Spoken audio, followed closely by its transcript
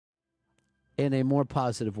in a more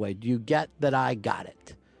positive way? Do you get that I got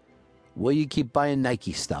it? Will you keep buying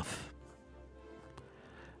Nike stuff?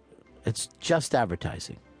 It's just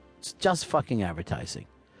advertising. It's just fucking advertising.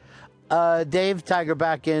 Dave, Tiger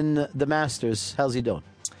back in the Masters. How's he doing?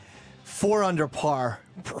 4 under par.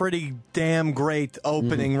 Pretty damn great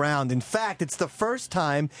opening round. In fact, it's the first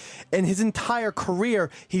time in his entire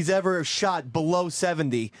career he's ever shot below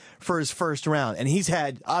 70 for his first round. And he's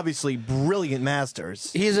had, obviously, brilliant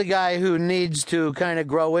Masters. He's a guy who needs to kind of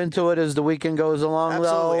grow into it as the weekend goes along,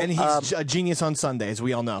 Absolutely. though. And he's a genius on Sundays,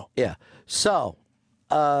 we all know. Yeah. So,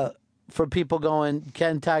 for people going,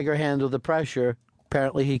 can Tiger handle the pressure?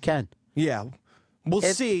 Apparently he can. Yeah. We'll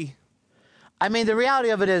see. I mean, the reality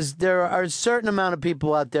of it is there are a certain amount of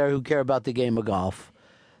people out there who care about the game of golf.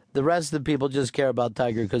 The rest of the people just care about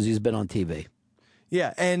Tiger because he's been on TV.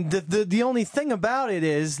 Yeah, and the only thing about it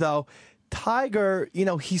is, though, Tiger,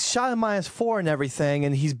 he's shot at -4 and everything,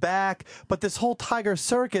 and he's back, but this whole Tiger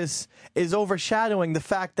circus is overshadowing the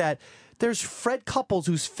fact that there's Fred Couples,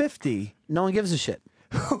 who's 50. No one gives a shit.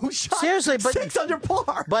 Who shot Seriously, but 6 under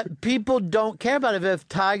par. But people don't care about it. If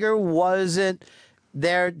Tiger wasn't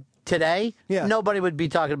there today, nobody would be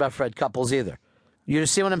talking about Fred Couples either. You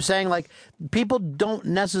see what I'm saying? Like, people don't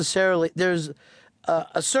necessarily... There's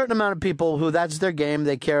a certain amount of people who that's their game.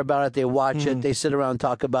 They care about it. They watch it. They sit around and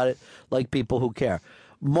talk about it like people who care.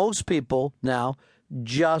 Most people now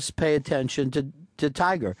just pay attention to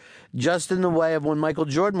Tiger. Just in the way of when Michael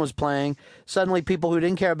Jordan was playing, suddenly people who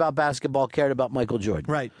didn't care about basketball cared about Michael Jordan.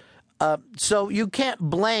 Right. So you can't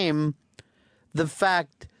blame the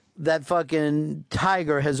fact that fucking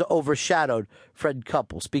Tiger has overshadowed Fred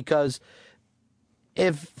Couples, because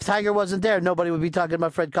if Tiger wasn't there, nobody would be talking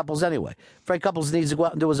about Fred Couples anyway. Fred Couples needs to go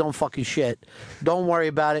out and do his own fucking shit. Don't worry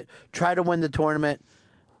about it. Try to win the tournament.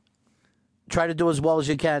 Try to do as well as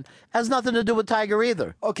you can. Has nothing to do with Tiger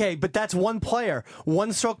either. Okay, but that's one player.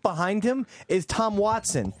 One stroke behind him is Tom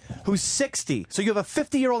Watson, who's 60. So you have a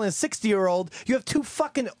 50-year-old and a 60-year-old. You have two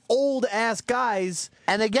fucking old-ass guys.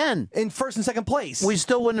 And again, in first and second place. We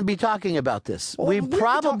still wouldn't be talking about this. Well, we'd be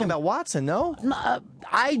talking about Watson, no?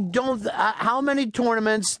 I don't... how many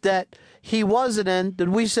tournaments that he wasn't in did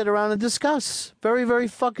we sit around and discuss? Very, very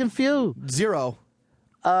fucking few. 0.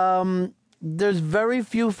 There's very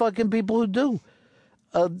few fucking people who do.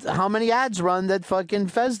 How many ads run that fucking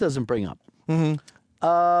Fez doesn't bring up?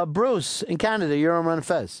 Bruce, in Canada, you're on Run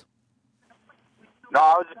Fez. No,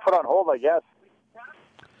 I was just put on hold, I guess.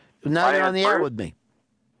 Now you're on the air with me.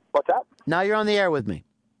 What's that? Now you're on the air with me.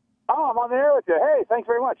 Oh, I'm on the air with you. Hey, thanks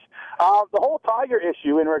very much. The whole Tiger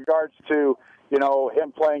issue in regards to,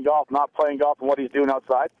 him playing golf, not playing golf, and what he's doing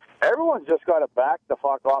outside, everyone's just got to back the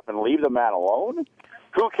fuck off and leave the man alone.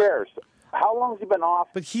 Who cares? How long has he been off?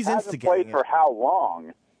 But he's hasn't played for how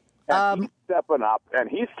long? And he's stepping up, and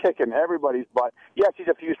he's kicking everybody's butt. Yes, he's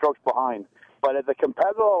a few strokes behind, but at the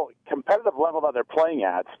competitive level that they're playing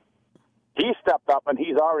at, he stepped up, and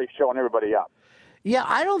he's already showing everybody up. Yeah,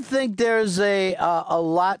 I don't think there's a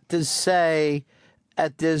lot to say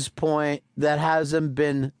at this point that hasn't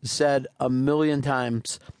been said a million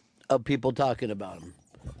times of people talking about him.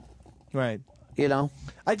 Right.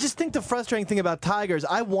 I just think the frustrating thing about Tiger is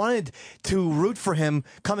I wanted to root for him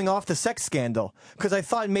coming off the sex scandal because I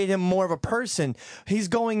thought it made him more of a person. He's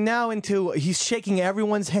going now he's shaking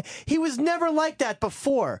everyone's hand. He was never like that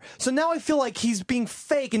before. So now I feel like he's being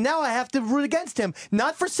fake, and now I have to root against him,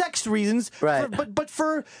 not for sex reasons, right? But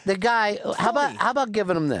for the guy. How about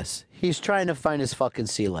giving him this? He's trying to find his fucking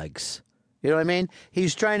sea legs. You know what I mean?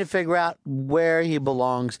 He's trying to figure out where he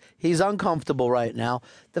belongs. He's uncomfortable right now.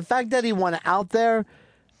 The fact that he went out there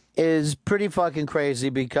is pretty fucking crazy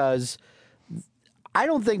because I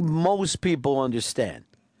don't think most people understand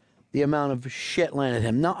the amount of shit landed at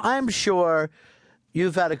him. Now, I'm sure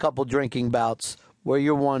you've had a couple drinking bouts where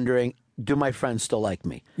you're wondering, do my friends still like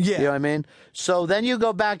me? Yeah. You know what I mean? So then you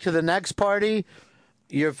go back to the next party.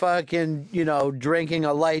 You're fucking, drinking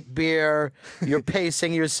a light beer. You're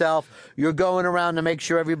pacing yourself. You're going around to make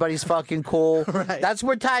sure everybody's fucking cool. Right. That's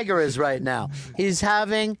where Tiger is right now. He's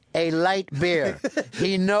having a light beer.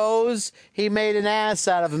 He knows he made an ass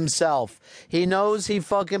out of himself. He knows he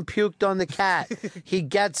fucking puked on the cat. He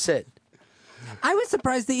gets it. I was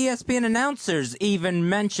surprised the ESPN announcers even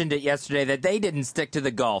mentioned it yesterday that they didn't stick to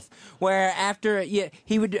the golf. Where after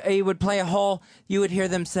he would play a hole, you would hear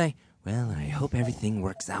them say, "Well, I hope everything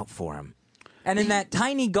works out for him." And in that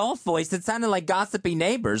tiny golf voice, it sounded like gossipy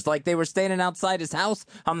neighbors, like they were standing outside his house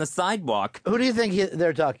on the sidewalk. Who do you think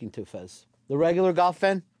they're talking to, Fez? The regular golf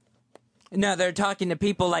fan? No, they're talking to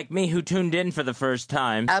people like me who tuned in for the first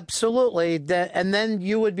time. Absolutely. And then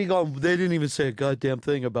you would be going, they didn't even say a goddamn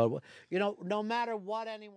thing about what. No matter what anyone...